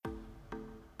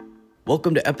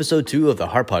Welcome to episode 2 of the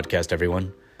Heart Podcast,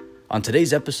 everyone. On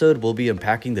today's episode, we'll be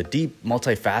unpacking the deep,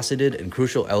 multifaceted, and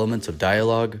crucial elements of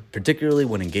dialogue, particularly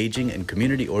when engaging in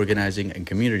community organizing and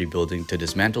community building to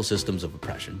dismantle systems of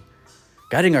oppression.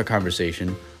 Guiding our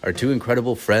conversation are two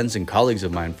incredible friends and colleagues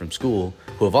of mine from school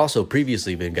who have also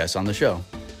previously been guests on the show.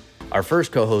 Our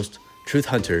first co-host, Truth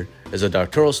Hunter, is a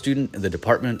doctoral student in the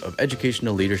Department of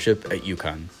Educational Leadership at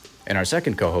UConn. And our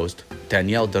second co-host,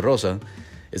 Danielle DeRosa,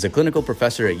 is a clinical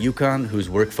professor at UConn whose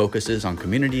work focuses on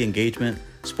community engagement,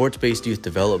 sports-based youth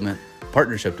development,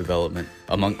 partnership development,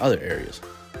 among other areas.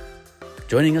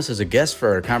 Joining us as a guest for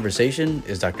our conversation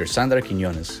is Dr. Sandra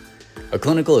Quiñones, a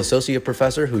clinical associate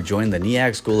professor who joined the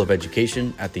NEAG School of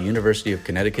Education at the University of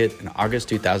Connecticut in August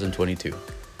 2022.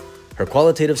 Her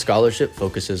qualitative scholarship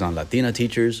focuses on Latina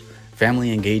teachers,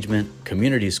 family engagement,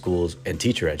 community schools, and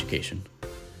teacher education.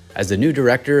 As the new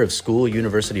director of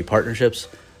school-university partnerships,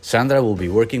 Sandra will be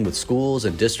working with schools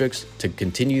and districts to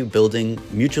continue building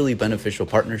mutually beneficial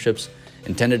partnerships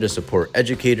intended to support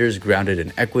educators grounded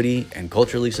in equity and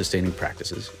culturally sustaining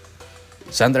practices.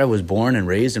 Sandra was born and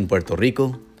raised in Puerto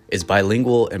Rico, is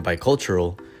bilingual and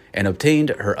bicultural, and obtained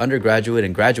her undergraduate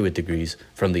and graduate degrees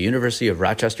from the University of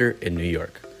Rochester in New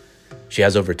York. She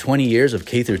has over 20 years of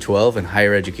K-12 and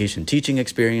higher education teaching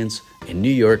experience in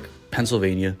New York,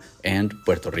 Pennsylvania, and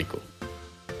Puerto Rico.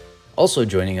 Also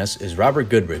joining us is Robert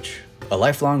Goodrich, a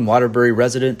lifelong Waterbury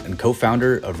resident and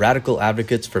co-founder of Radical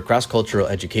Advocates for Cross-Cultural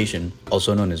Education,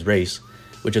 also known as RACE,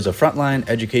 which is a frontline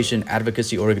education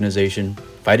advocacy organization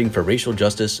fighting for racial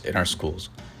justice in our schools.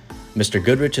 Mr.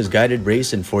 Goodrich has guided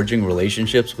RACE in forging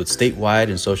relationships with statewide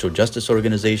and social justice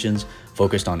organizations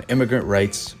focused on immigrant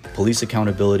rights, police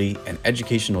accountability, and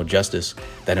educational justice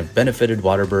that have benefited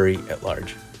Waterbury at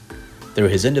large. Through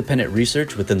his independent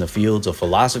research within the fields of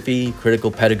philosophy,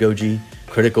 critical pedagogy,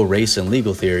 critical race, and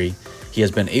legal theory, he has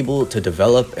been able to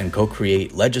develop and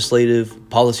co-create legislative,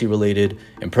 policy-related,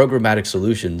 and programmatic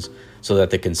solutions so that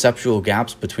the conceptual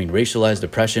gaps between racialized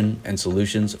oppression and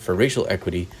solutions for racial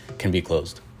equity can be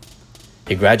closed.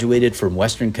 He graduated from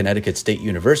Western Connecticut State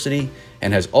University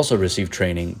and has also received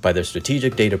training by the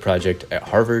Strategic Data Project at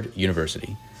Harvard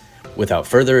University. Without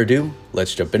further ado,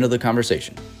 let's jump into the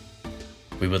conversation.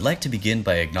 We would like to begin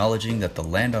by acknowledging that the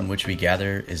land on which we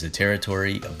gather is the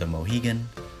territory of the Mohegan,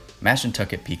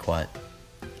 Mashantucket Pequot,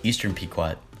 Eastern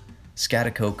Pequot,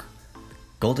 Schaghticoke,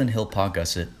 Golden Hill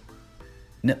Paugussett,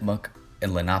 Nipmuc,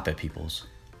 and Lenape peoples,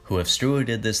 who have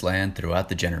stewarded this land throughout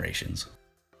the generations.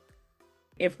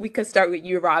 If we could start with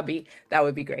you, Robbie, that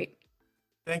would be great.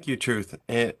 Thank you, Truth.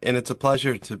 And it's a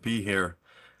pleasure to be here.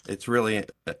 It's really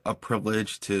a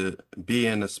privilege to be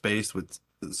in a space with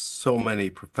so many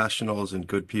professionals and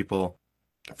good people.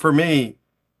 For me,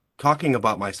 talking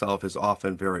about myself is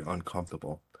often very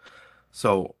uncomfortable.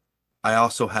 So I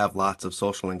also have lots of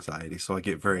social anxiety. So I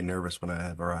get very nervous when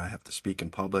I have to speak in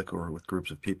public or with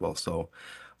groups of people. So,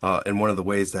 and one of the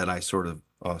ways that I sort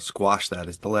of squash that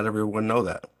is to let everyone know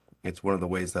that. It's one of the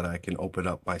ways that I can open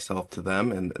up myself to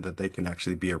them and that they can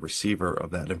actually be a receiver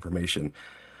of that information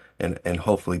and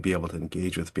hopefully be able to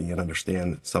engage with me and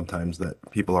understand that sometimes that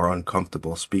people are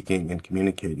uncomfortable speaking and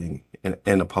communicating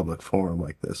in a public forum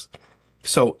like this.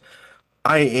 So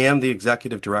I am the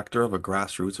executive director of a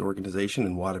grassroots organization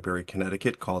in Waterbury,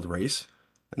 Connecticut called RACE,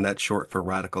 and that's short for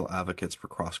Radical Advocates for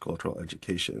Cross-Cultural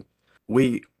Education.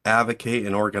 We advocate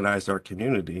and organize our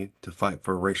community to fight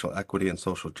for racial equity and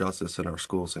social justice in our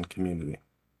schools and community.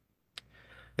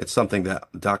 It's something that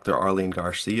Dr. Arlene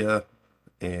Garcia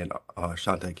and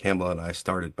Shante Campbell and I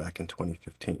started back in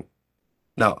 2015.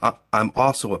 Now, I'm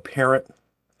also a parent.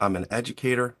 I'm an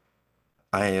educator.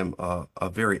 I am a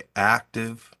very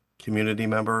active community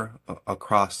member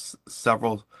across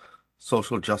several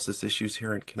social justice issues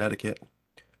here in Connecticut,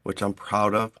 which I'm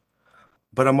proud of.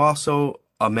 But I'm also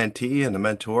a mentee and a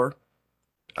mentor.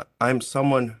 I'm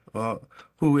someone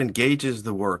who engages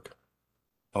the work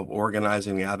of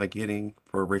organizing and advocating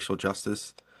for racial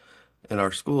justice in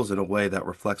our schools in a way that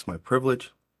reflects my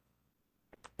privilege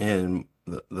and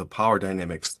the power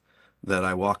dynamics that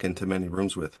I walk into many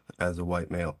rooms with as a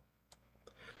white male.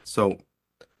 So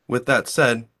with that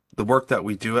said, the work that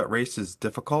we do at RACE is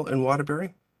difficult in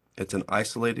Waterbury. It's an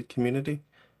isolated community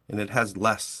and it has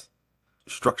less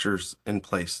structures in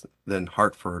place than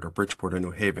Hartford or Bridgeport or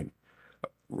New Haven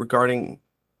regarding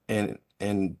and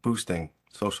boosting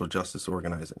social justice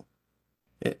organizing.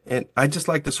 And I just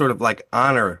like to sort of like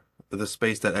honor the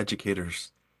space that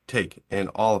educators take in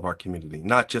all of our community,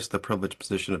 not just the privileged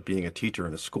position of being a teacher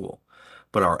in a school,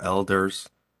 but our elders,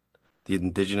 the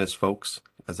indigenous folks,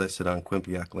 as I sit on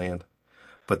Quinnipiac land,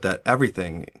 but that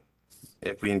everything,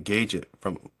 if we engage it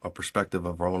from a perspective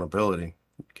of vulnerability,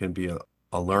 can be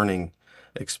a learning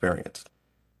experience.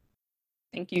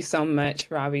 Thank you so much,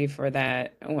 Robbie, for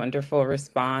that wonderful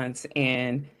response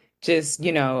and just,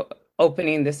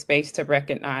 opening the space to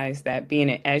recognize that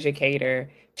being an educator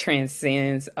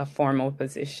transcends a formal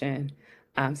position.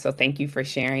 So thank you for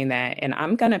sharing that. And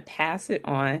I'm going to pass it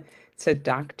on to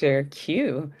Dr.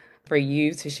 Q for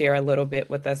you to share a little bit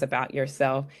with us about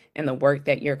yourself and the work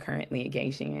that you're currently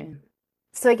engaging in.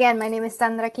 So again, my name is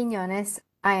Sandra Quiñones.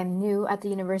 I am new at the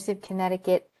University of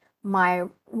Connecticut. My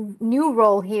new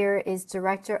role here is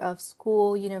Director of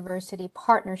School University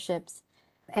Partnerships.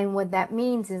 And what that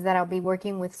means is that I'll be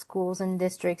working with schools and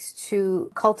districts to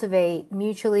cultivate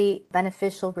mutually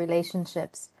beneficial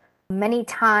relationships. Many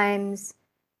times,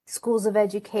 schools of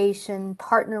education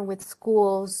partner with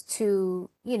schools to,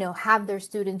 have their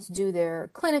students do their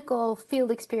clinical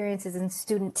field experiences and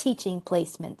student teaching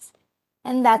placements.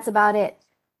 And that's about it.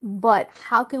 But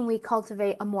how can we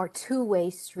cultivate a more two-way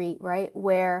street, right?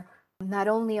 Where not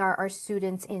only are our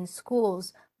students in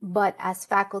schools, but as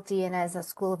faculty and as a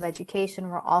school of education,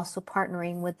 we're also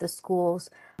partnering with the schools,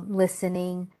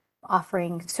 listening,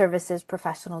 offering services,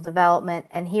 professional development.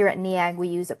 And here at NEAG, we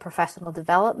use a professional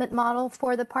development model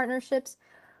for the partnerships,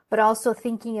 but also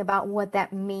thinking about what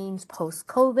that means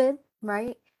post-COVID,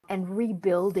 right? And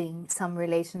rebuilding some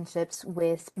relationships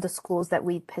with the schools that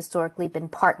we've historically been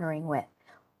partnering with,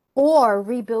 or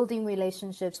rebuilding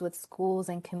relationships with schools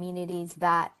and communities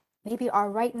that maybe are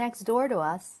right next door to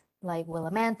us, like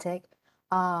Willimantic,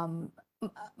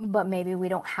 but maybe we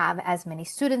don't have as many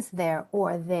students there,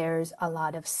 or there's a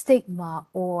lot of stigma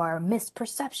or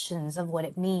misperceptions of what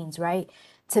it means, right,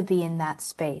 to be in that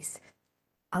space.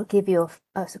 I'll give you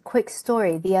a quick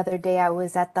story. The other day I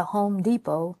was at the Home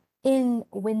Depot in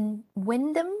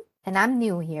Wyndham, and I'm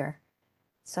new here.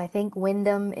 So I think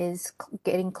Wyndham is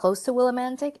getting close to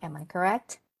Willimantic. Am I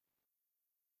correct?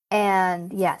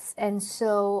 And yes, and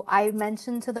so I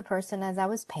mentioned to the person as I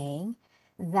was paying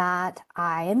that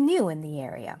I am new in the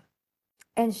area.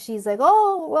 And she's like,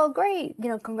 oh, well, great.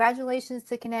 Congratulations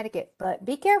to Connecticut, but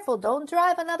be careful. Don't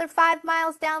drive another 5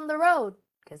 miles down the road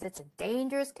because it's a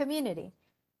dangerous community.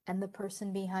 And the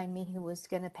person behind me who was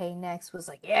going to pay next was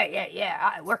like,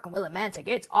 yeah. I work in Willimantic.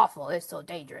 It's awful. It's so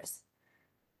dangerous.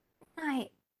 And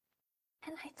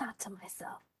I thought to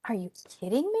myself, are you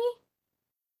kidding me?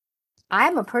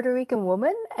 I'm a Puerto Rican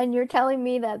woman, and you're telling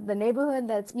me that the neighborhood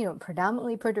that's,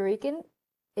 predominantly Puerto Rican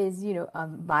is, a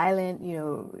violent,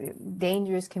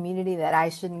 dangerous community that I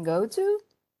shouldn't go to?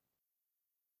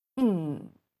 Hmm.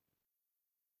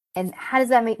 And how does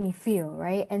that make me feel,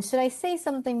 right? And should I say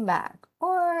something back?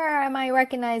 Or am I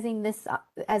recognizing this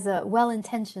as a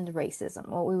well-intentioned racism,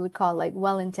 what we would call like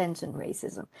well-intentioned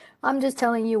racism? I'm just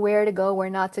telling you where to go, where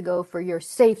not to go for your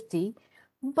safety,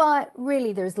 but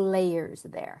really there's layers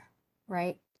there,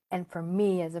 right? And for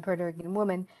me as a Puerto Rican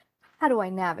woman, how do I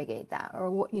navigate that? Or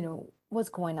what, what's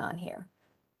going on here?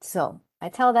 So I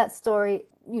tell that story,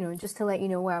 just to let you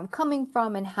know where I'm coming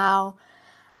from and how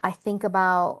I think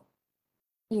about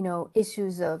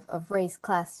issues of race,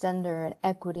 class, gender, and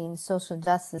equity and social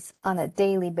justice on a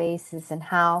daily basis, and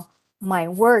how my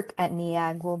work at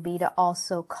NEAG will be to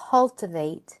also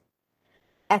cultivate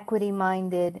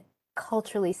equity-minded,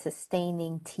 culturally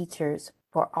sustaining teachers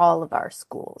for all of our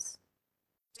schools.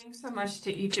 Thanks so much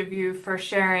to each of you for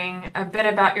sharing a bit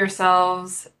about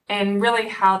yourselves and really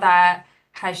how that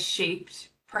has shaped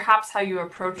perhaps how you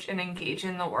approach and engage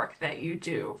in the work that you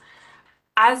do.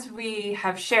 As we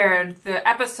have shared, the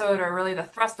episode, or really the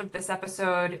thrust of this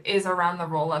episode, is around the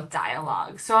role of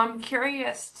dialogue. So I'm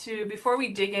curious to, before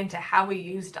we dig into how we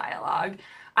use dialogue,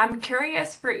 I'm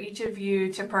curious for each of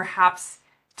you to perhaps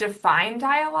define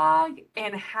dialogue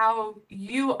and how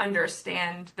you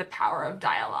understand the power of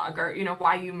dialogue, or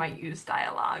why you might use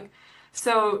dialogue.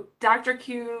 So Dr.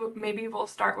 Q, maybe we'll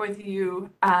start with you,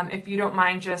 if you don't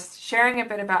mind just sharing a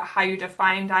bit about how you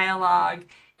define dialogue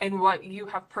and what you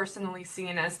have personally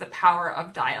seen as the power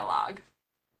of dialogue.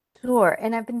 Sure.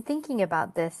 And I've been thinking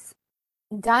about this.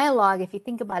 Dialogue, if you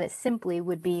think about it simply,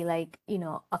 would be like,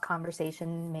 a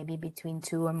conversation maybe between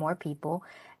two or more people,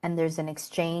 and there's an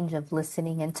exchange of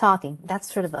listening and talking.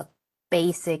 That's sort of a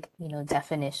basic,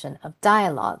 definition of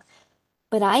dialogue.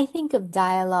 But I think of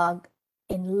dialogue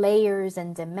in layers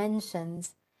and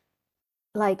dimensions.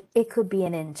 Like it could be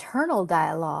an internal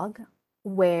dialogue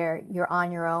where you're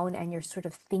on your own and you're sort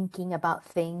of thinking about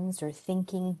things, or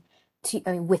thinking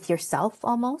with yourself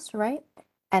almost, right?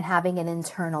 And having an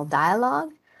internal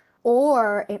dialogue.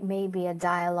 Or it may be a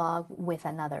dialogue with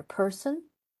another person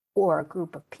or a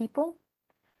group of people.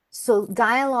 So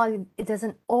dialogue, it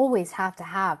doesn't always have to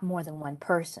have more than one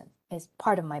person, is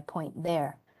part of my point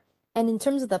there. And in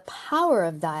terms of the power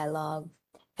of dialogue,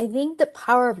 I think the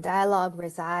power of dialogue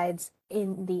resides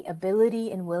in the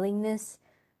ability and willingness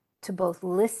to both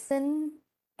listen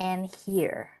and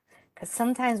hear. Because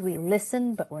sometimes we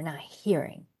listen, but we're not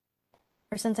hearing.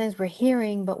 Or sometimes we're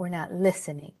hearing, but we're not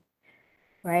listening,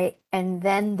 right? And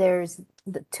then there's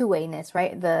the two-wayness,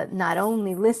 right? The not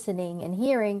only listening and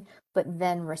hearing, but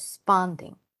then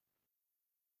responding.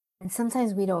 And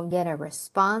sometimes we don't get a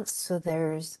response, so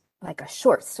there's like a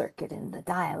short circuit in the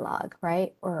dialogue,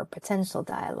 right? Or a potential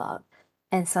dialogue.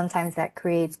 And sometimes that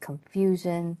creates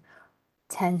confusion,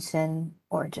 tension,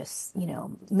 or just,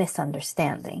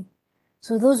 misunderstanding.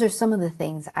 So those are some of the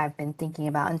things I've been thinking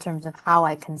about in terms of how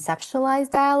I conceptualize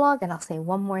dialogue. And I'll say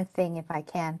one more thing if I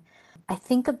can. I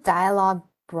think of dialogue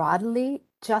broadly,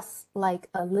 just like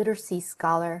a literacy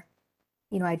scholar.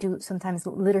 I do sometimes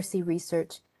literacy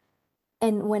research.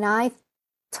 And when I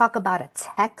talk about a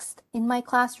text in my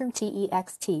classroom,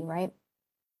 T-E-X-T, right?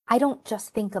 I don't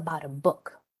just think about a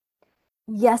book.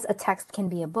 Yes, a text can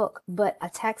be a book, but a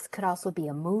text could also be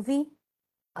a movie,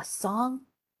 a song,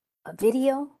 a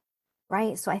video,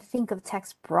 right? So I think of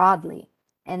text broadly,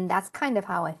 and that's kind of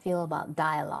how I feel about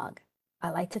dialogue. I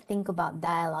like to think about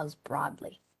dialogues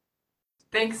broadly.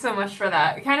 Thanks so much for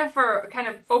that. For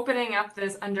opening up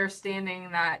this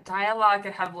understanding that dialogue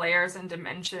could have layers and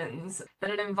dimensions,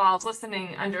 that it involves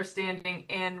listening, understanding,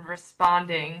 and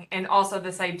responding. And also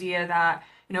this idea that,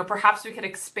 perhaps we could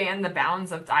expand the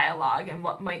bounds of dialogue and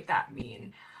what might that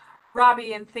mean.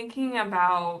 Robbie, in thinking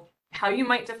about how you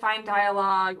might define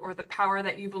dialogue or the power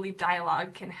that you believe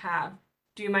dialogue can have,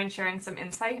 do you mind sharing some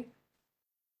insight?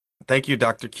 Thank you,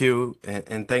 Dr. Q,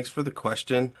 and thanks for the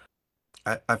question.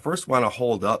 I first want to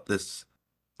hold up this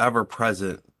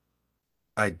ever-present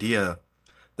idea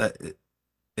that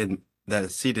that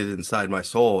is seated inside my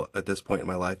soul at this point in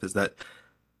my life, is that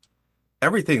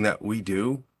everything that we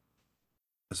do,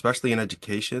 especially in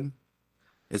education,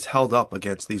 is held up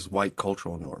against these white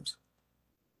cultural norms,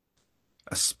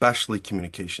 especially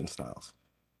communication styles,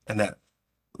 and that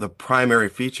the primary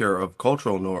feature of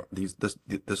cultural norm,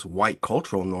 this white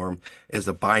cultural norm, is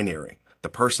a binary: the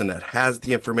person that has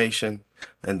the information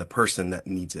and the person that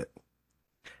needs it,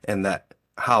 and that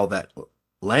how that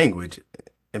language,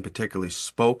 in particularly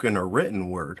spoken or written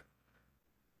word,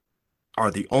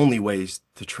 are the only ways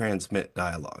to transmit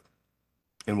dialogue.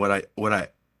 And what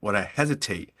I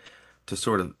hesitate to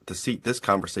sort of to seat this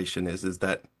conversation is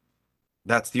that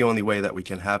that's the only way that we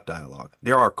can have dialogue.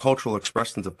 There are cultural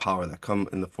expressions of power that come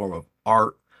in the form of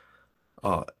art,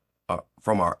 uh,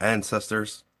 from our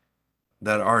ancestors,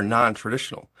 that are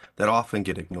non-traditional, that often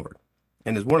get ignored,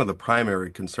 and is one of the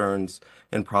primary concerns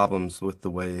and problems with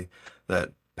the way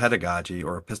that pedagogy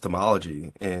or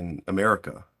epistemology in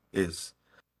America is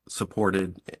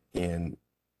supported and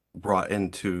brought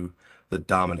into the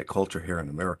dominant culture here in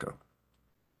America.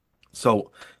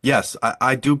 So yes,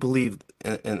 I do believe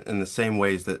in the same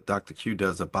ways that Dr. Q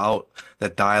does, about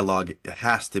that dialogue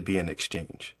has to be an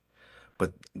exchange,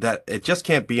 but that it just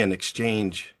can't be an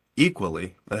exchange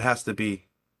equally, but it has to be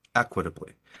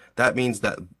equitably. That means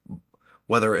that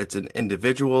whether it's an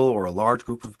individual or a large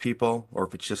group of people, or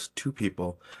if it's just two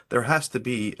people, there has to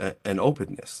be an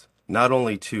openness, not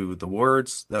only to the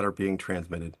words that are being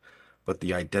transmitted, but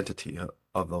the identity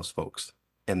of those folks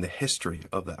and the history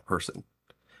of that person.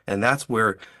 And that's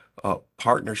where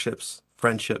partnerships,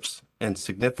 friendships, and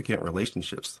significant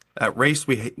relationships. At Race,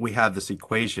 we have this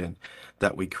equation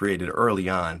that we created early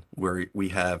on, where we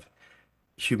have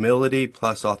humility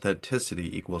plus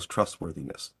authenticity equals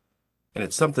trustworthiness. And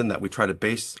it's something that we try to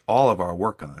base all of our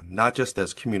work on, not just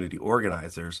as community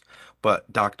organizers,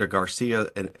 but Dr. Garcia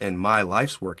and my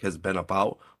life's work has been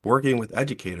about working with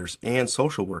educators and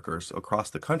social workers across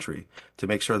the country to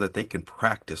make sure that they can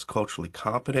practice culturally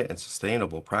competent and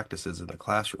sustainable practices in the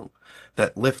classroom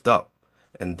that lift up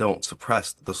and don't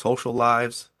suppress the social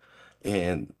lives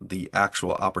and the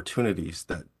actual opportunities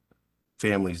that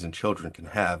families and children can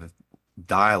have if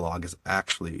dialogue is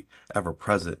actually ever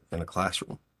present in a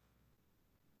classroom.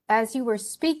 As you were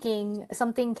speaking,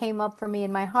 something came up for me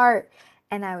in my heart,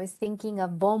 and I was thinking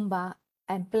of bomba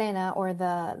and plena, or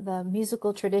the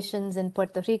musical traditions in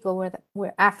Puerto Rico,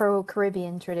 where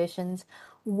Afro-Caribbean traditions,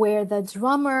 where the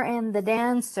drummer and the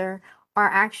dancer are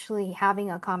actually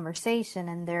having a conversation,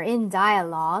 and they're in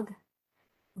dialogue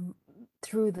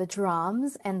through the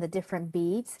drums and the different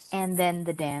beats, and then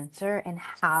the dancer and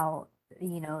how,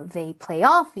 they play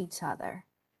off each other.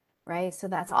 Right? So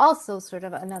that's also sort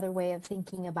of another way of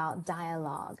thinking about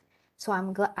dialogue. So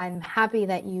I'm happy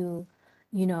that you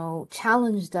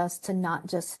challenged us to not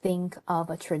just think of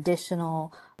a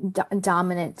traditional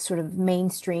dominant sort of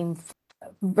mainstream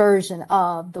version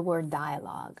of the word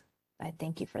dialogue. I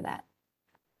thank you for that.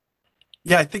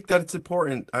 Yeah, I think that it's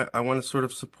important. I want to sort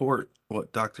of support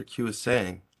what Dr. Q is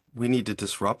saying. We need to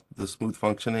disrupt the smooth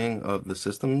functioning of the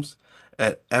systems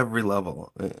at every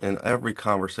level in every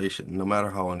conversation, no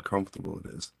matter how uncomfortable it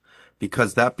is.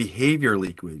 Because that behavior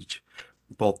leakage,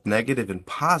 both negative and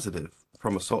positive,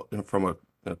 from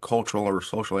a cultural or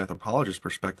social anthropologist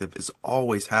perspective, is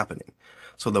always happening.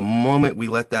 So the moment we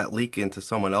let that leak into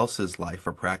someone else's life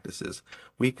or practices,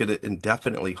 we could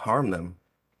indefinitely harm them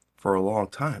for a long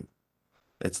time.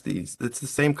 It's the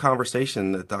same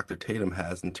conversation that Dr. Tatum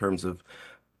has in terms of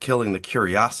killing the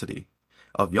curiosity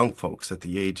of young folks at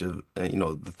the age of,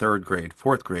 the third grade,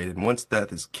 fourth grade. And once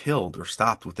that is killed or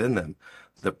stopped within them,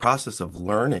 the process of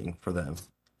learning for them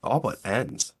all but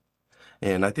ends.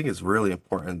 And I think it's really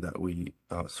important that we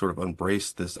sort of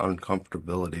embrace this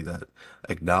uncomfortability that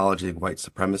acknowledging white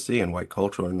supremacy and white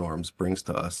cultural norms brings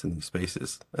to us in these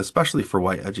spaces, especially for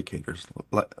white educators,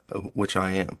 which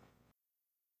I am.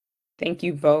 Thank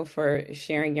you both for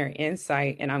sharing your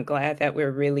insight. And I'm glad that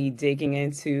we're really digging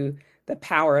into the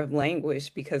power of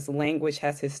language because language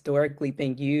has historically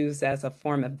been used as a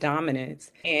form of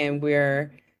dominance. And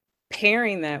we're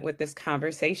pairing that with this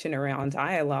conversation around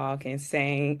dialogue and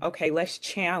saying, okay, let's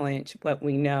challenge what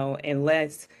we know and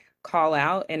let's call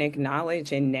out and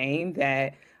acknowledge and name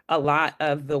that a lot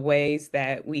of the ways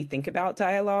that we think about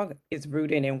dialogue is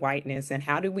rooted in whiteness. And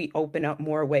how do we open up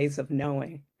more ways of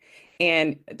knowing?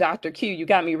 And Dr. Q, you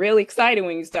got me really excited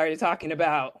when you started talking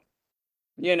about,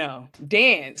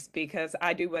 dance, because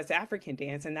I do West African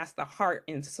dance, and that's the heart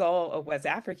and soul of West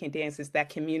African dance is that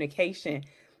communication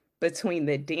between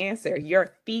the dancer,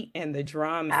 your feet and the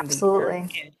drum and the earth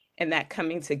Absolutely. and that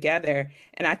coming together.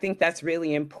 And I think that's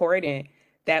really important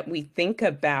that we think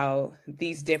about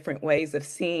these different ways of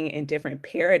seeing and different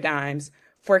paradigms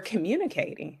for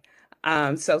communicating.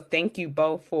 So thank you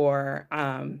both for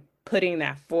putting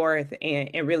that forth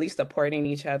and really supporting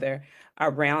each other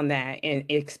around that and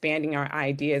expanding our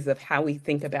ideas of how we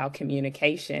think about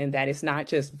communication, that it's not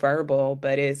just verbal,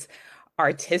 but it's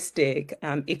artistic.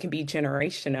 It can be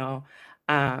generational.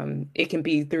 It can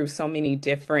be through so many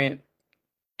different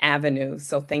avenues.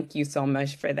 So thank you so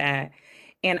much for that.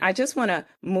 And I just want to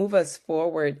move us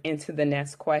forward into the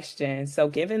next question. So,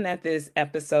 given that this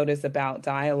episode is about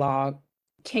dialogue,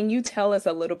 can you tell us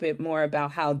a little bit more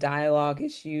about how dialogue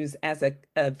is used as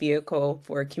a vehicle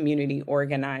for community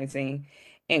organizing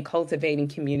and cultivating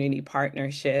community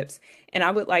partnerships? And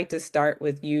I would like to start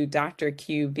with you, Dr.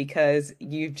 Q, because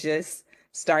you've just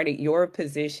started your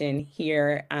position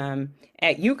here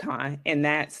at UConn, and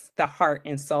that's the heart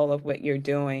and soul of what you're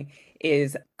doing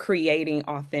is creating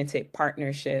authentic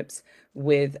partnerships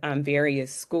with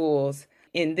various schools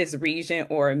in this region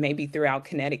or maybe throughout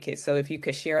Connecticut. So if you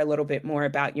could share a little bit more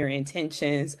about your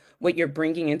intentions, what you're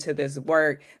bringing into this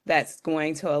work that's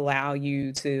going to allow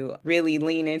you to really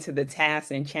lean into the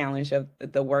task and challenge of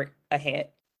the work ahead.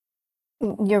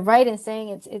 You're right in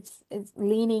saying it's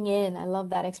leaning in. I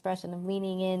love that expression of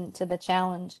leaning in to the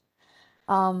challenge.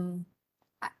 Um,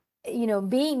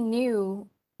 Being new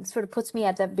sort of puts me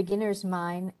at that beginner's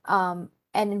mind. And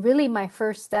really my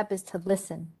first step is to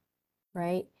listen,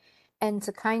 right? And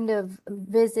to kind of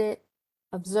visit,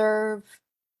 observe,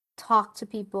 talk to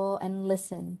people and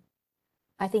listen.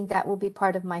 I think that will be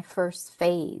part of my first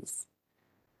phase.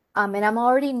 And I'm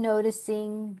already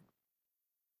noticing,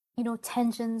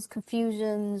 tensions,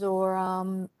 confusions, or,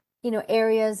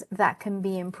 areas that can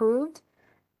be improved.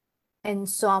 And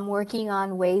so I'm working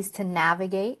on ways to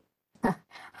navigate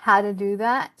how to do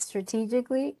that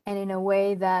strategically and in a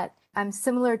way that I'm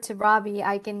similar to Robbie.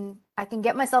 I can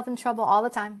get myself in trouble all the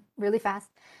time, really fast.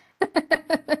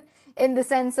 In the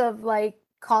sense of like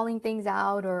calling things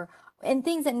out or and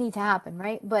things that need to happen,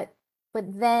 right? But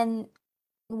then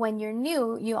when you're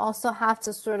new, you also have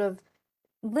to sort of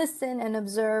listen and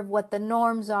observe what the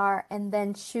norms are and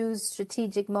then choose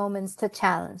strategic moments to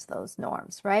challenge those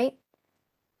norms, right?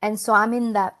 And so I'm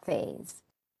in that phase.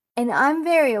 And I'm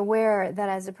very aware that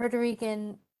as a Puerto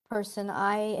Rican person,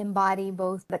 I embody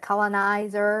both the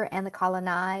colonizer and the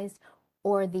colonized,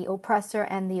 or the oppressor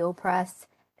and the oppressed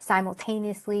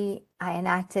simultaneously. I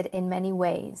enact it in many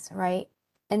ways, right?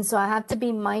 And so I have to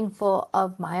be mindful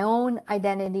of my own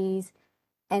identities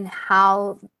and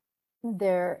how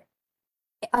they're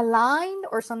aligned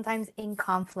or sometimes in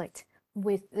conflict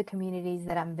with the communities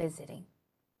that I'm visiting,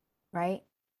 right?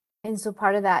 And so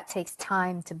part of that takes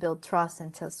time to build trust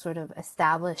and to sort of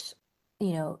establish,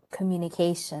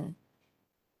 communication.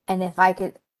 And if I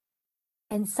could,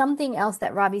 and something else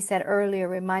that Robbie said earlier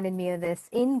reminded me of this.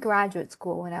 In graduate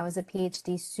school, when I was a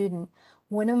PhD student,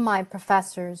 one of my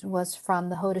professors was from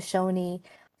the Haudenosaunee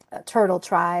Turtle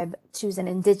Tribe. She was an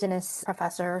indigenous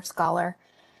professor, scholar.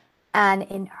 And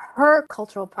in her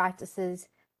cultural practices,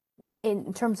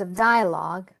 in terms of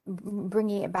dialogue,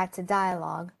 bringing it back to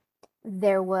dialogue,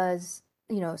 there was,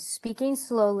 speaking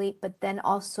slowly, but then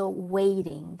also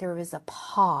waiting. There was a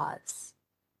pause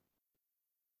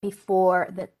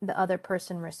before the other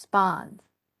person responds.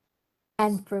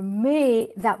 And for me,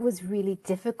 that was really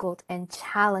difficult and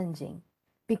challenging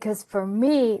because for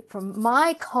me, from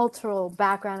my cultural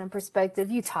background and perspective,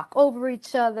 you talk over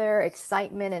each other,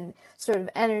 excitement and sort of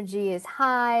energy is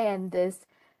high, and this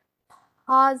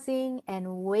pausing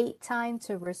and wait time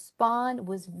to respond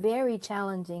was very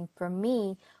challenging for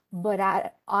me, but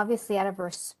obviously out of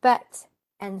respect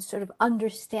and sort of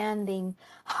understanding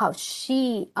how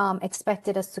she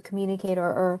expected us to communicate,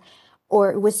 or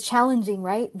it was challenging,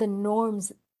 right? The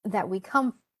norms that we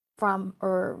come from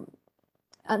or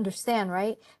understand,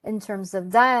 right? In terms of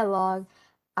dialogue,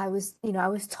 I was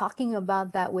talking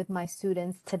about that with my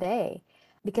students today,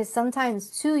 because sometimes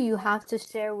too, you have to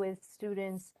share with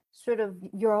students sort of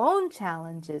your own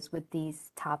challenges with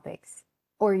these topics,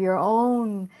 or your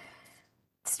own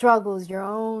struggles, your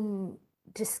own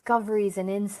discoveries and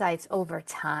insights over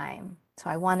time. So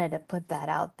I wanted to put that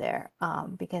out there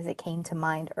because it came to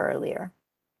mind earlier.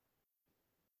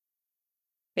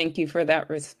 Thank you for that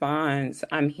response.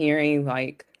 I'm hearing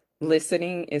like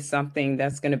listening is something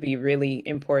that's going to be really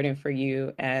important for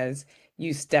you as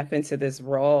you step into this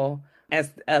role as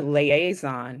a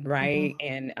liaison, right?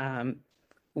 And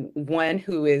one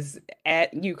who is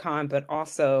at UConn, but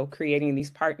also creating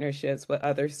these partnerships with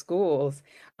other schools.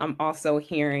 I'm also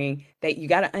hearing that you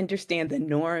got to understand the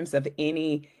norms of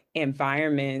any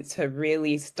environment to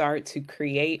really start to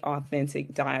create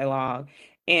authentic dialogue.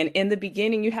 And in the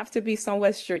beginning, you have to be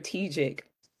somewhat strategic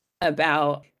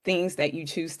about things that you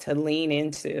choose to lean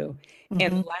into.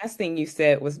 And the last thing you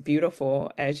said was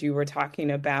beautiful as you were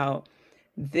talking about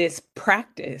this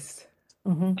practice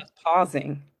Mm-hmm. of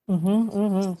pausing,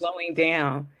 Mm-hmm. slowing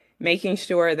down, making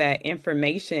sure that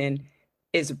information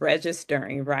is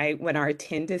registering, right? When our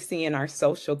tendency and our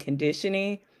social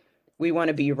conditioning, we want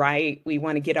to be right. We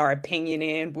want to get our opinion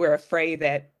in. We're afraid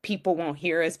that people won't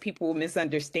hear us, people will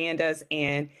misunderstand us,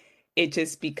 and it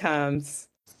just becomes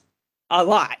a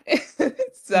lot.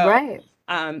 So, Right.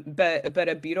 but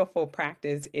a beautiful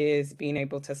practice is being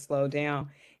able to slow down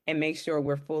and make sure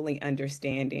we're fully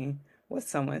understanding what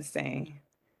someone's saying.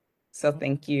 So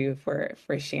thank you for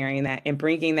sharing that and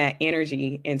bringing that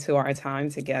energy into our time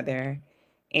together.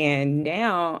 And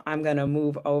now I'm going to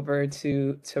move over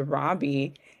to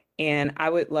Robbie, and I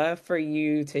would love for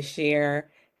you to share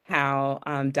how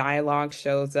dialogue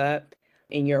shows up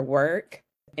in your work,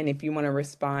 and if you want to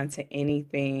respond to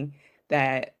anything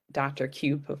that Dr.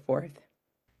 Q put forth.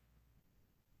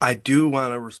 I do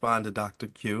want to respond to Dr.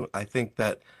 Q. I think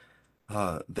that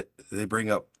they bring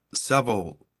up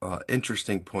several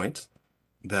interesting points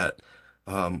that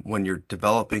when you're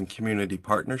developing community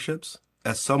partnerships,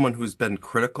 as someone who's been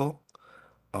critical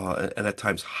and at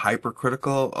times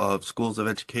hypercritical of schools of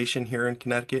education here in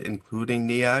Connecticut, including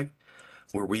NEAG,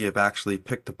 where we have actually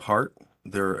picked apart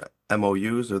their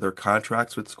MOUs or their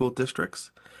contracts with school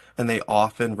districts, and they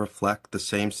often reflect the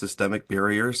same systemic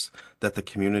barriers that the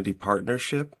community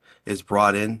partnership is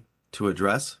brought in to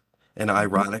address. And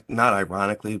not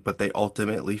ironically, but they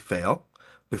ultimately fail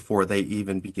before they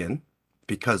even begin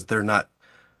because they're not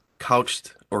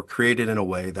couched or created in a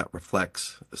way that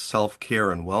reflects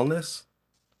self-care and wellness,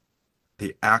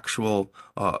 the actual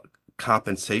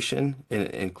compensation and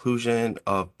inclusion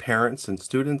of parents and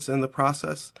students in the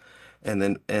process,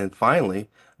 and finally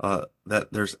that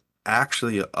there's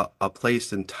actually a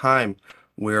place and time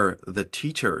where the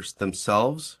teachers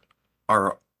themselves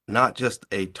are not just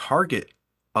a target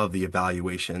of the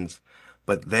evaluations,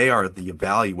 but they are the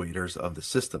evaluators of the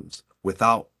systems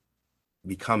without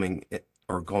becoming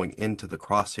or going into the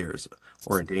crosshairs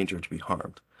or in danger to be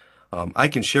harmed. I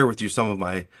can share with you some of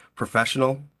my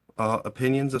professional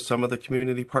opinions of some of the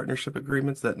community partnership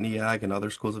agreements that NEAG and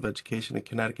other schools of education in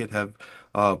Connecticut have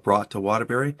brought to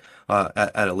Waterbury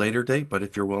at a later date. But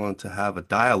if you're willing to have a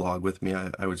dialogue with me,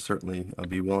 I would certainly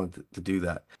be willing to do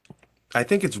that. I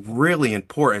think it's really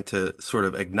important to sort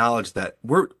of acknowledge that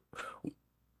we're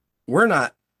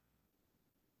not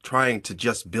trying to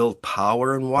just build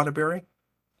power in Waterbury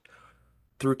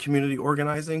through community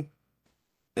organizing,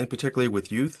 and particularly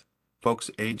with youth,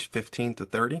 folks age 15 to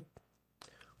 30.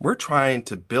 We're trying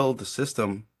to build a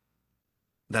system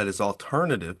that is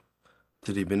alternative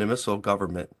to the municipal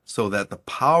government so that the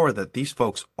power that these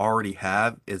folks already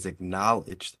have is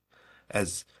acknowledged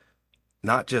as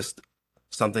not just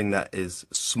something that is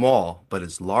small, but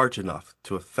is large enough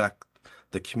to affect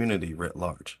the community writ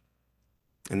large.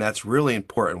 And that's really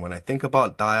important. When I think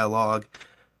about dialogue,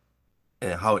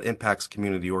 and how it impacts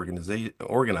community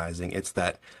organizing, it's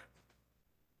that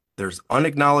there's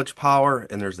unacknowledged power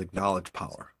and there's acknowledged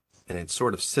power. And it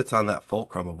sort of sits on that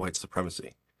fulcrum of white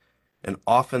supremacy. And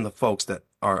often the folks that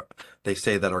are, they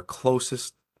say, that are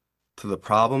closest to the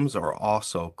problems are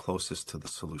also closest to the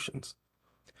solutions.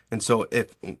 And so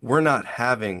if we're not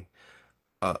having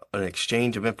an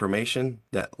exchange of information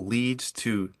that leads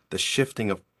to the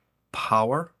shifting of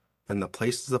power and the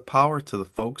places of power to the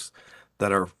folks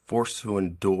that are forced to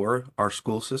endure our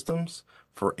school systems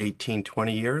for 18,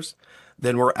 20 years,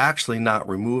 then we're actually not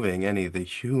removing any of the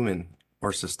human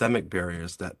or systemic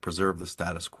barriers that preserve the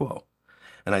status quo.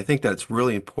 And I think that's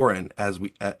really important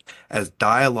as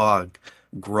dialogue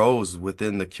grows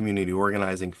within the community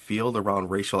organizing field around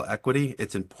racial equity.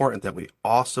 It's important that we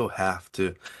also have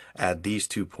to add these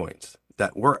 2 points,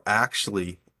 that we're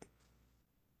actually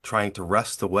trying to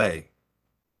wrest away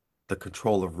the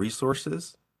control of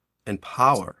resources and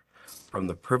power from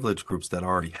the privileged groups that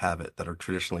already have it, that are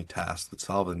traditionally tasked with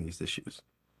solving these issues.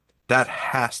 That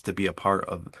has to be a part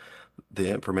of the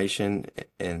information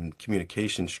and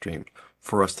communication stream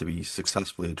for us to be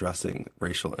successfully addressing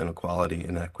racial inequality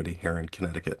and equity here in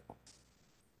Connecticut.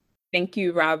 Thank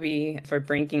you, Robbie, for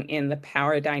bringing in the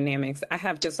power dynamics. I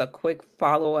have just a quick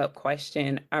follow-up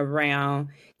question around,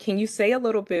 can you say a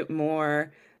little bit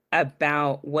more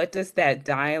about what does that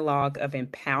dialogue of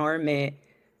empowerment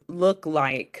look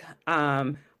like?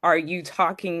 Are you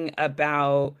talking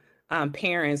about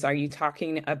parents? Are you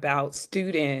talking about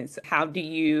students? How do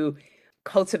you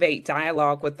cultivate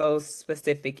dialogue with those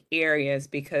specific areas?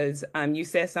 Because you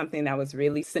said something that was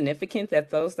really significant, that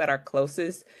those that are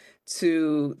closest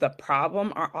to the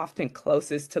problem are often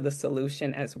closest to the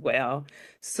solution as well.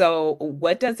 So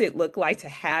what does it look like to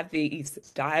have these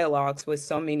dialogues with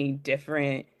so many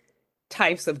different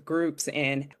types of groups,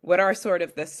 and what are sort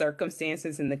of the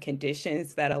circumstances and the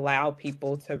conditions that allow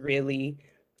people to really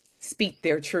speak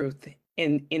their truth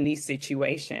in these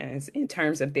situations in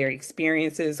terms of their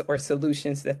experiences or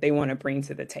solutions that they want to bring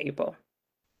to the table?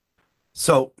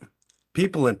 So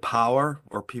people in power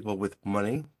or people with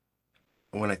money,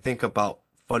 when I think about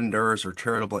funders or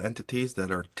charitable entities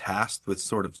that are tasked with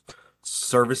sort of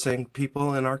servicing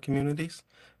people in our communities,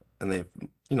 and they've,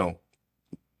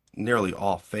 nearly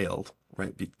all failed,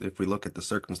 right? If we look at the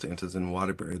circumstances in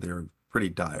Waterbury, they're pretty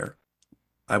dire.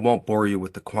 I won't bore you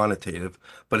with the quantitative,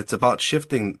 but it's about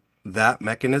shifting that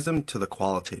mechanism to the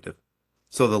qualitative.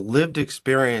 So the lived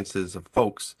experiences of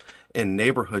folks in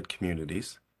neighborhood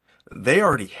communities, they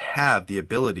already have the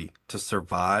ability to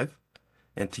survive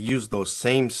and to use those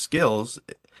same skills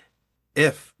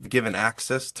if given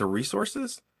access to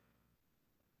resources,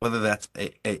 whether that's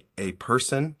a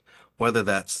person, whether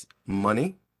that's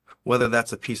money, whether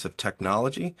that's a piece of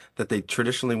technology that they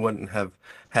traditionally wouldn't have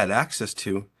had access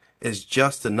to, is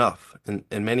just enough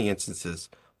in many instances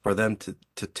for them to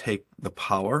take the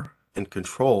power and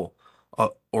control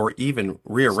or even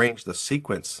rearrange the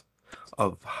sequence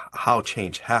of how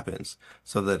change happens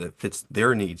so that it fits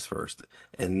their needs first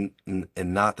and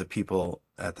not the people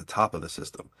at the top of the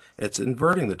system. It's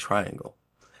inverting the triangle,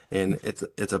 and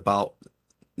it's about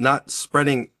not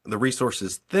spreading the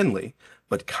resources thinly,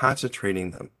 but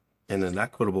concentrating them in an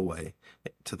equitable way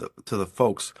to the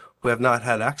folks who have not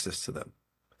had access to them.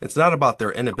 It's not about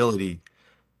their inability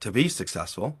to be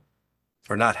successful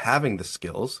or not having the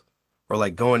skills, or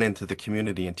like going into the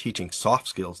community and teaching soft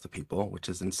skills to people, which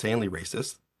is insanely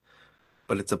racist.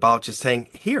 But it's about just saying,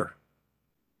 here,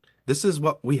 this is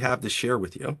what we have to share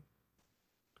with you.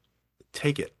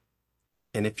 Take it.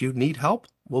 And if you need help,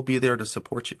 we'll be there to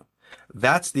support you.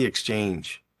 That's the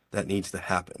exchange that needs to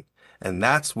happen. And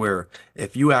that's where,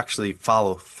 if you actually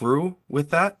follow through with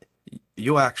that,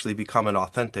 you'll actually become an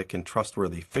authentic and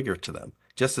trustworthy figure to them.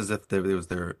 Just as if there was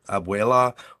their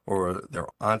abuela or their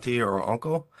auntie or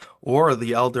uncle or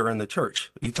the elder in the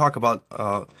church. You talk about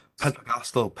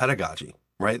Pentecostal pedagogy,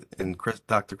 right? And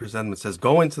Dr. Chris Edmonds says,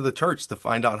 go into the church to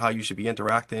find out how you should be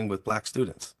interacting with Black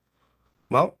students.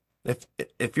 Well,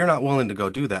 if you're not willing to go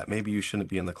do that, maybe you shouldn't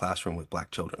be in the classroom with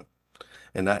Black children.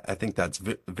 And I think that's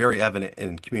very evident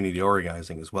in community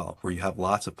organizing as well, where you have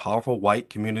lots of powerful white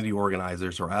community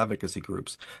organizers or advocacy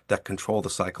groups that control the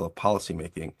cycle of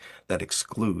policymaking that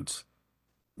excludes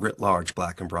writ large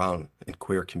Black and brown and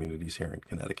queer communities here in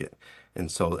Connecticut. And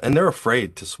they're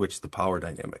afraid to switch the power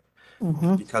dynamic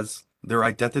because their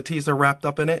identities are wrapped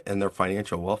up in it and their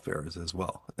financial welfare is as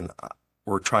well. And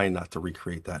we're trying not to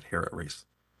recreate that here at Race.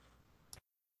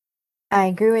 I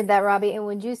agree with that, Robbie. And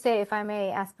would you say, if I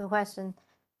may ask the question,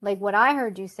 like what I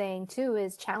heard you saying too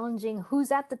is challenging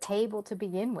who's at the table to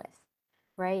begin with,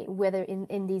 right? Whether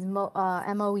in these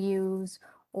MOUs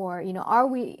Or, are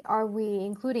we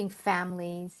including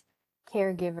families,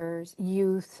 caregivers,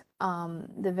 youth,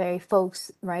 the very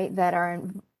folks, right, that are,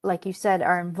 like you said,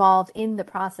 are involved in the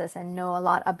process and know a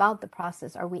lot about the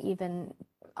process? Are we even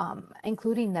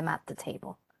including them at the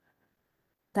table?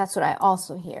 That's what I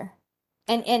also hear.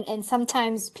 And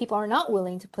sometimes people are not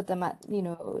willing to put them at,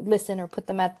 listen or put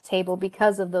them at the table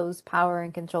because of those power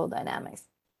and control dynamics.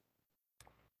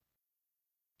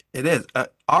 It is.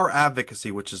 Our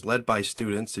advocacy, which is led by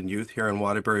students and youth here in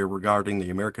Waterbury regarding the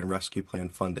American Rescue Plan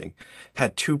funding,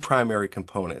 had two primary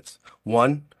components.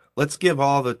 One, let's give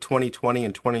all the 2020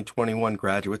 and 2021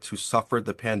 graduates who suffered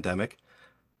the pandemic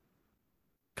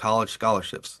college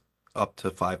scholarships up to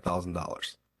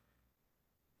 $5,000.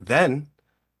 Then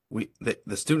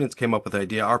the students came up with the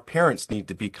idea our parents need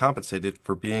to be compensated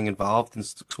for being involved in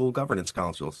school governance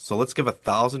councils. So let's give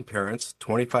 1,000 parents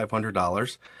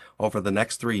 $2,500 over the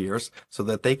next 3 years so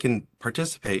that they can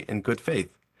participate in good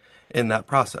faith in that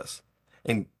process.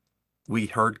 And we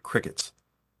heard crickets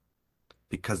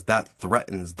because that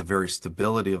threatens the very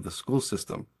stability of the school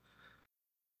system.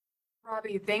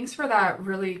 Robbie, thanks for that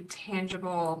really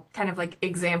tangible kind of like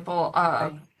example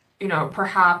of,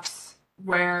 perhaps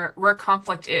where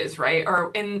conflict is, right?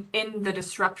 Or in the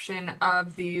disruption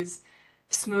of these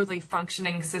smoothly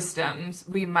functioning systems,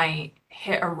 we might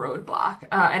hit a roadblock.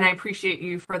 And I appreciate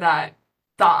you for that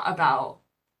thought about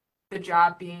the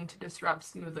job being to disrupt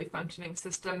smoothly functioning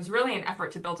systems, really an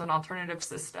effort to build an alternative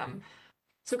system.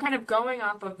 So kind of going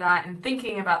off of that and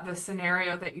thinking about the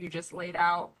scenario that you just laid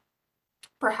out,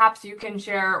 perhaps you can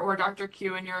share, or Dr.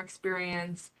 Q, in your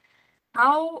experience,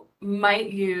 how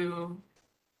might you,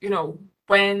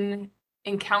 when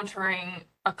encountering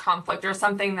a conflict or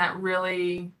something that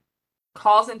really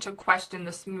calls into question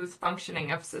the smooth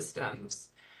functioning of systems,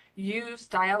 use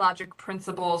dialogic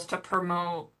principles to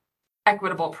promote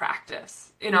equitable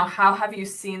practice? How have you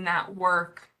seen that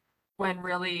work when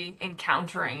really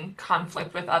encountering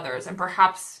conflict with others and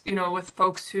perhaps, with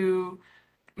folks who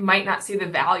might not see the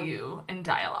value in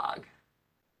dialogue?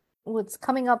 What's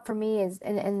coming up for me is,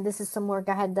 and this is some work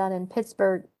I had done in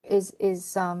Pittsburgh, is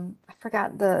I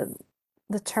forgot the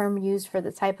term used for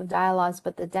the type of dialogues,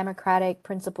 but the democratic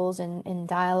principles in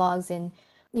dialogues. And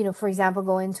for example,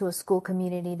 go into a school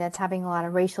community that's having a lot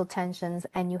of racial tensions,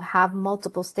 and you have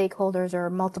multiple stakeholders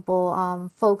or multiple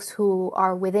folks who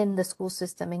are within the school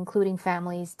system, including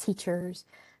families, teachers,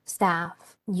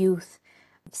 staff, youth,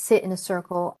 sit in a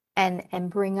circle and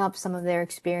bring up some of their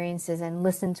experiences and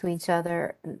listen to each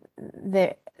other.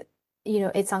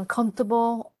 It's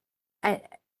uncomfortable,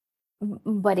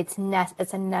 but it's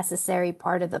a necessary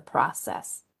part of the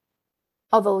process.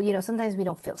 Although, sometimes we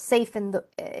don't feel safe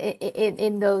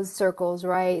in those circles,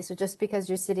 right? So just because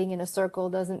you're sitting in a circle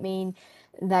doesn't mean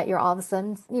that you're all of a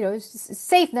sudden, it's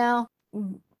safe now.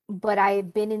 But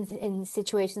I've been in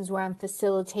situations where I'm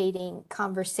facilitating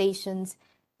conversations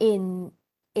in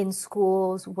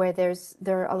schools where there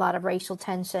are a lot of racial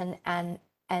tension,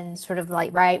 and sort of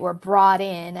like, right, we're brought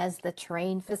in as the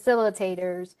trained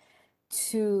facilitators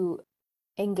to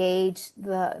engage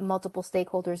the multiple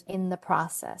stakeholders in the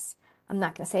process. I'm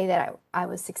not going to say that I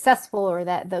was successful or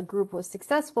that the group was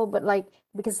successful, but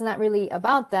because it's not really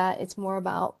about that. It's more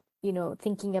about,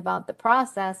 thinking about the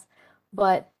process.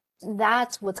 But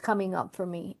that's what's coming up for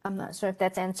me. I'm not sure if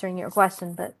that's answering your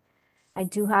question, but I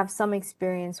do have some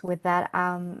experience with that.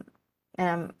 And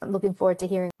I'm looking forward to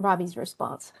hearing Robbie's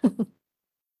response.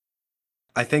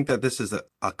 I think that this is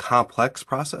a complex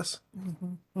process,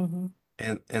 and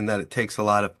that it takes a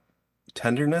lot of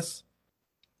tenderness.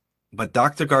 But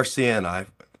Dr. Garcia and I,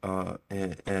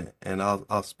 and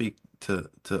I'll speak to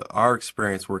our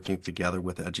experience working together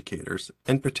with educators,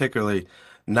 and particularly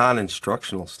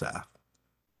non-instructional staff,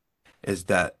 is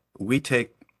that we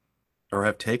take or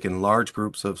have taken large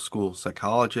groups of school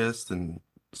psychologists and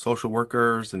social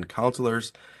workers and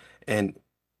counselors and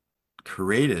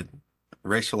created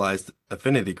racialized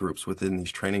affinity groups within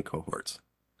these training cohorts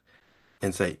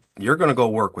and say, you're going to go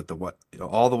work with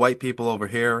all the white people over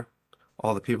here,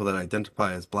 all the people that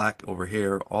identify as black over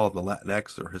here, all the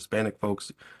Latinx or Hispanic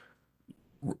folks,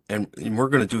 and we're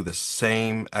going to do the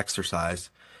same exercise,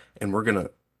 and we're going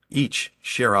to each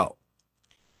share out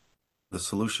the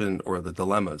solution or the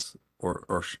dilemmas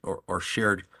or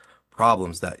shared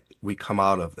problems that we come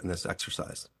out of in this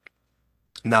exercise.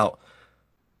 Now,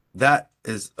 that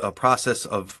is a process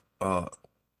of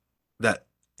that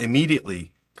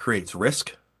immediately creates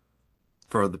risk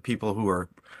for the people who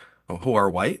are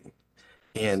white,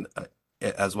 and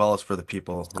as well as for the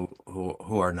people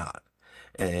who are not.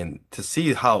 And to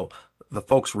see how the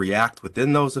folks react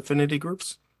within those affinity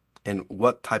groups and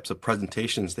what types of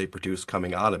presentations they produce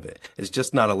coming out of it. It's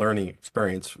just not a learning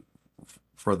experience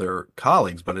for their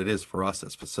colleagues, but it is for us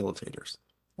as facilitators.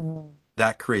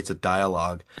 That creates a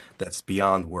dialogue that's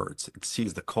beyond words. It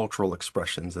sees the cultural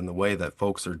expressions and the way that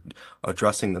folks are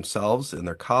addressing themselves and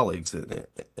their colleagues uh,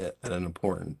 in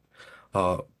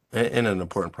an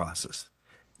important process.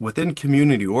 Within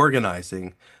community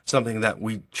organizing, something that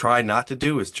we try not to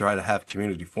do is try to have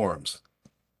community forums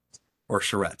or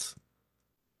charrettes.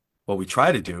 What we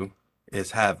try to do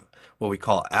is have what we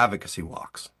call advocacy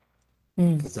walks.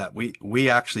 Is that we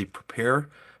actually prepare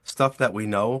stuff that we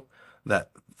know that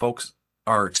folks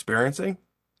are experiencing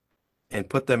and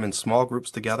put them in small groups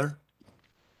together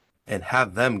and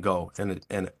have them go and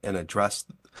address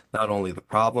not only the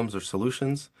problems or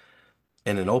solutions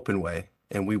in an open way,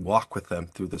 and we walk with them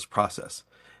through this process.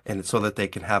 And so that they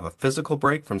can have a physical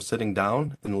break from sitting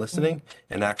down and listening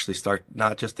and actually start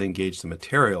not just to engage the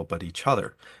material, but each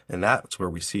other. And that's where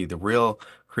we see the real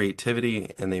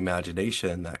creativity and the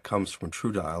imagination that comes from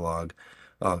true dialogue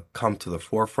come to the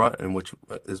forefront, and which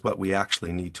is what we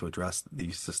actually need to address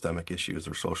these systemic issues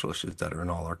or social issues that are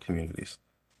in all our communities.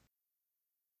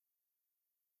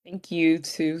 Thank you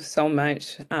too so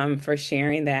much for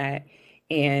sharing that.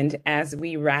 And as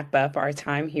we wrap up our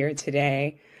time here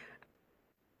today,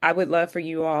 I would love for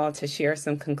you all to share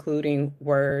some concluding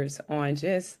words on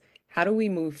just how do we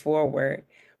move forward?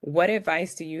 What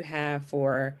advice do you have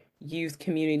for youth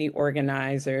community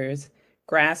organizers,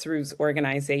 grassroots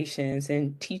organizations,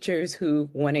 and teachers who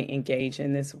want to engage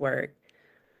in this work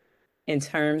in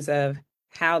terms of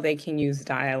how they can use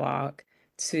dialogue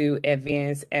to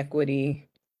advance equity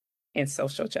and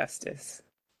social justice?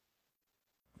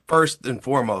 First and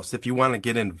foremost, if you want to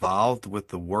get involved with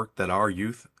the work that our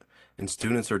youth and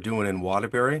students are doing in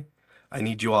Waterbury, I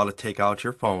need you all to take out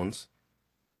your phones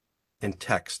and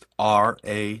text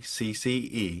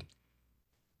RACCE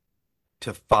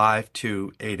to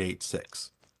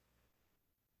 52886.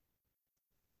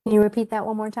 Can you repeat that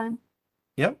one more time?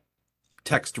 Yep.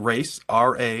 Text RACE,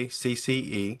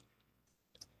 RACCE,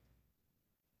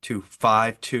 to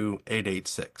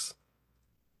 52886.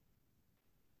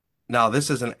 Now, this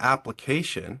is an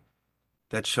application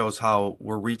that shows how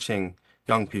we're reaching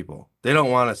young people. They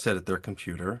don't want to sit at their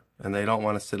computer and they don't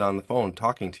want to sit on the phone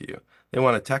talking to you. They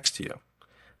want to text to you.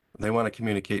 They want to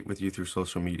communicate with you through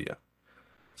social media.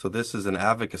 So this is an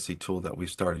advocacy tool that we've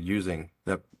started using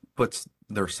that puts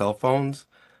their cell phones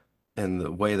and the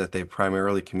way that they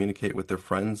primarily communicate with their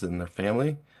friends and their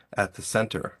family at the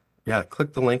center. Yeah,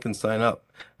 click the link and sign up.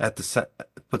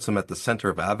 Puts them at the center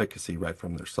of advocacy right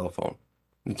from their cell phone,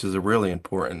 which is a really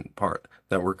important part,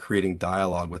 that we're creating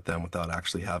dialogue with them without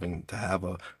actually having to have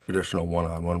a traditional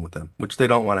one-on-one with them, which they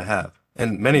don't want to have.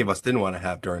 And many of us didn't want to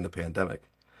have during the pandemic.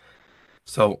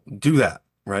 So do that,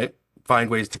 right? Find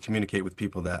ways to communicate with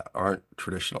people that aren't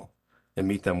traditional and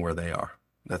meet them where they are.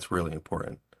 That's really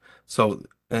important. So,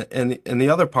 and the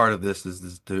other part of this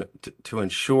is to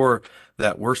ensure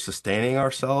that we're sustaining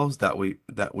ourselves, that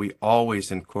we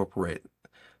always incorporate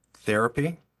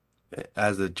therapy.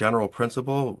 As a general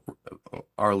principle,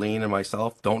 Arlene and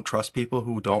myself don't trust people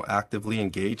who don't actively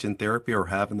engage in therapy or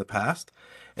have in the past,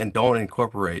 and don't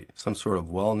incorporate some sort of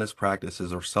wellness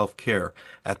practices or self-care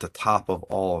at the top of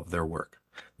all of their work.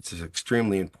 This is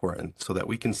extremely important so that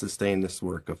we can sustain this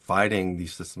work of fighting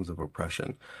these systems of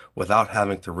oppression without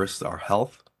having to risk our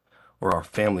health or our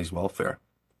family's welfare.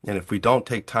 And if we don't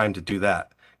take time to do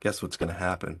that, guess what's going to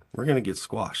happen? We're going to get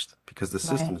squashed because the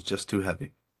system is just too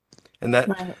heavy. And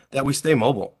that we stay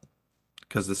mobile,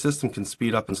 because the system can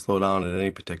speed up and slow down at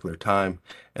any particular time.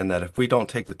 And that if we don't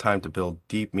take the time to build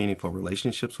deep, meaningful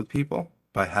relationships with people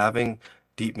by having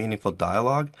deep, meaningful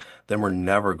dialogue, then we're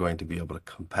never going to be able to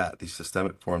combat these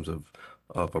systemic forms of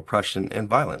oppression and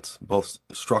violence, both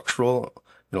structural,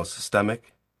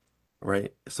 systemic,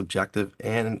 right, subjective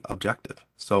and objective.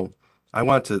 So I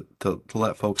want to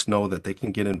let folks know that they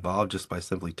can get involved just by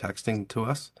simply texting to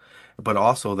us, but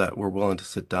also that we're willing to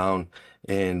sit down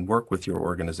and work with your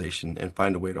organization and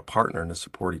find a way to partner and to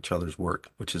support each other's work,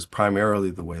 which is primarily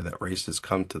the way that race has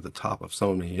come to the top of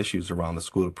so many issues around the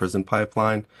school to prison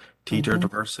pipeline, teacher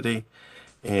diversity,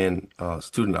 and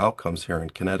student outcomes here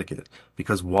in Connecticut,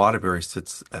 because Waterbury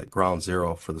sits at ground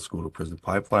zero for the school to prison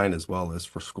pipeline as well as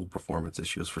for school performance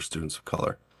issues for students of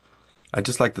color. I'd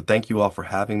just like to thank you all for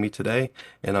having me today,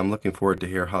 and I'm looking forward to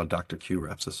hear how Dr. Q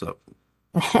wraps us up.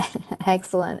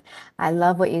 Excellent. I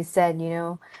love what you said,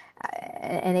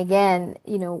 and again,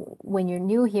 when you're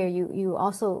new here, you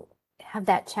also have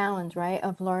that challenge, right,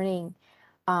 of learning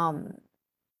um,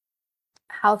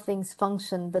 how things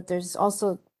function, but there's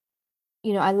also,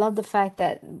 I love the fact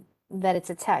that it's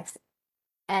a text.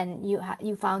 and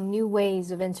you found new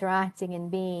ways of interacting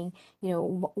and being,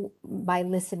 by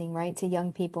listening, right, to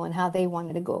young people and how they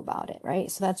wanted to go about it, right?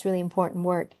 So that's really important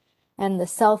work. And the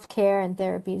self-care and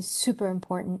therapy is super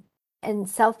important. And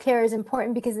self-care is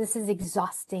important because this is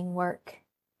exhausting work.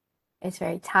 It's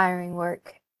very tiring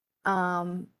work.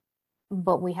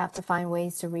 But we have to find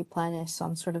ways to replenish. So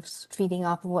I'm sort of feeding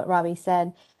off of what Robbie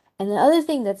said. And the other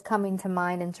thing that's coming to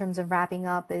mind in terms of wrapping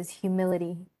up is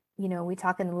humility. We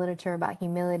talk in the literature about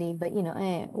humility, but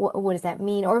what does that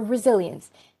mean? Or resilience,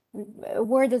 a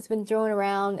word that's been thrown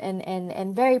around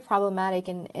and very problematic,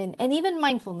 and even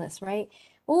mindfulness, right?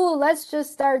 Oh, let's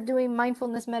just start doing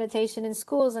mindfulness meditation in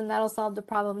schools and that'll solve the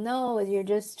problem. No, you're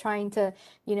just trying to,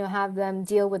 have them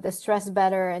deal with the stress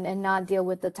better and not deal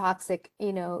with the toxic,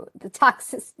 the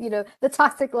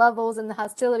toxic levels and the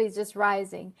hostilities just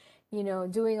rising.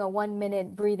 Doing a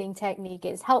 1-minute breathing technique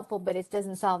is helpful, but it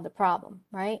doesn't solve the problem,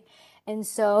 right? And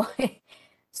so,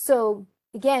 so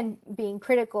again, being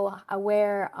critical,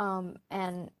 aware,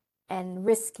 and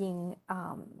risking,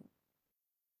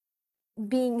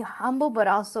 being humble, but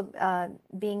also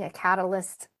being a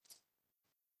catalyst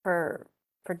for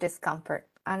discomfort.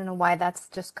 I don't know why that's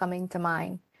just coming to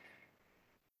mind.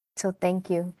 So thank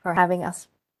you for having us.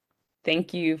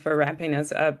 Thank you for wrapping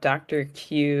us up, Dr.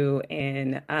 Q,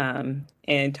 and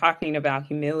talking about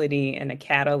humility and a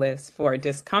catalyst for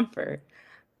discomfort.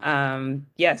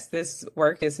 Yes, this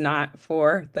work is not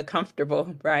for the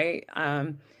comfortable, right?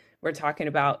 We're talking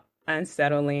about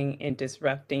unsettling and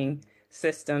disrupting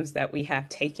systems that we have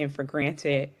taken for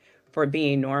granted for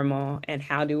being normal, and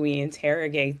how do we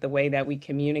interrogate the way that we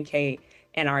communicate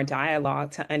in our dialogue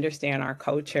to understand our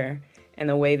culture and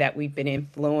the way that we've been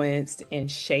influenced and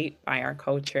shaped by our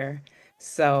culture.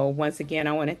 So once again,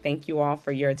 I want to thank you all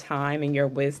for your time and your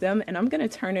wisdom, and I'm going to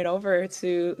turn it over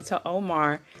to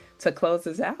Omar to close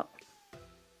us out.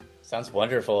 Sounds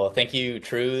wonderful. Thank you,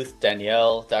 Truth,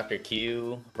 Danielle, Dr.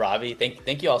 Q, Robbie.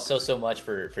 Thank you all so much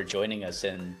for joining us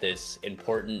in this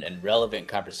important and relevant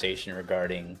conversation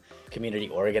regarding community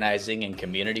organizing and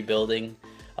community building.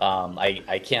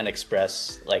 I can't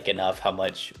express enough how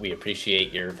much we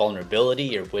appreciate your vulnerability,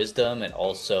 your wisdom, and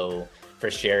also for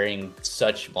sharing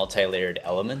such multi-layered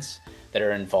elements that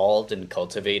are involved in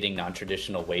cultivating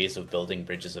non-traditional ways of building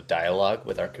bridges of dialogue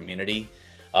with our community.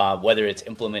 Whether it's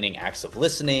implementing acts of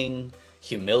listening,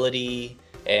 humility,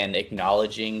 and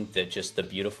acknowledging the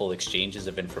beautiful exchanges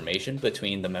of information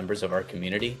between the members of our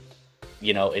community.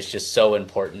 It's just so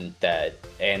important that,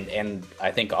 and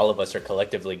I think all of us are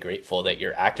collectively grateful that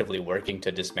you're actively working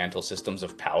to dismantle systems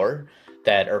of power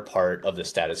that are part of the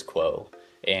status quo.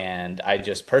 And I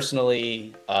just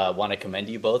personally want to commend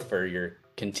you both for your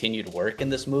continued work in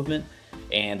this movement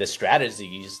and the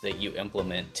strategies that you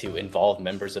implement to involve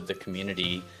members of the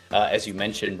community, as you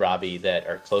mentioned, Robbie, that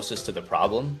are closest to the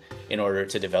problem in order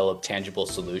to develop tangible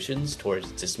solutions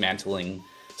towards dismantling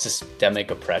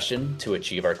systemic oppression to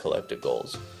achieve our collective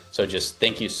goals. So just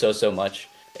thank you so much,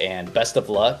 and best of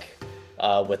luck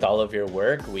with all of your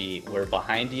work. We're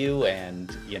behind you, and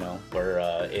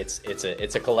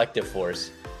it's a collective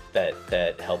force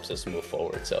that helps us move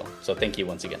forward. So thank you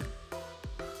once again.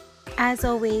 As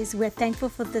always, we're thankful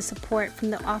for the support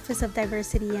from the Office of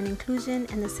Diversity and Inclusion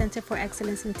and the Center for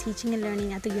Excellence in Teaching and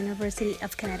Learning at the University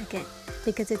of Connecticut,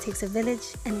 because it takes a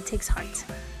village and it takes heart.